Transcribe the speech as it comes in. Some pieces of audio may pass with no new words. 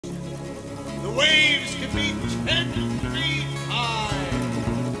waves can be 10 feet high,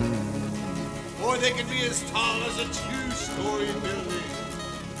 or they can be as tall as a 2-story building,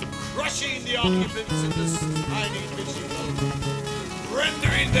 crushing the occupants in this tiny fishing boat,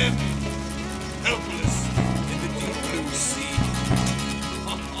 rendering them helpless.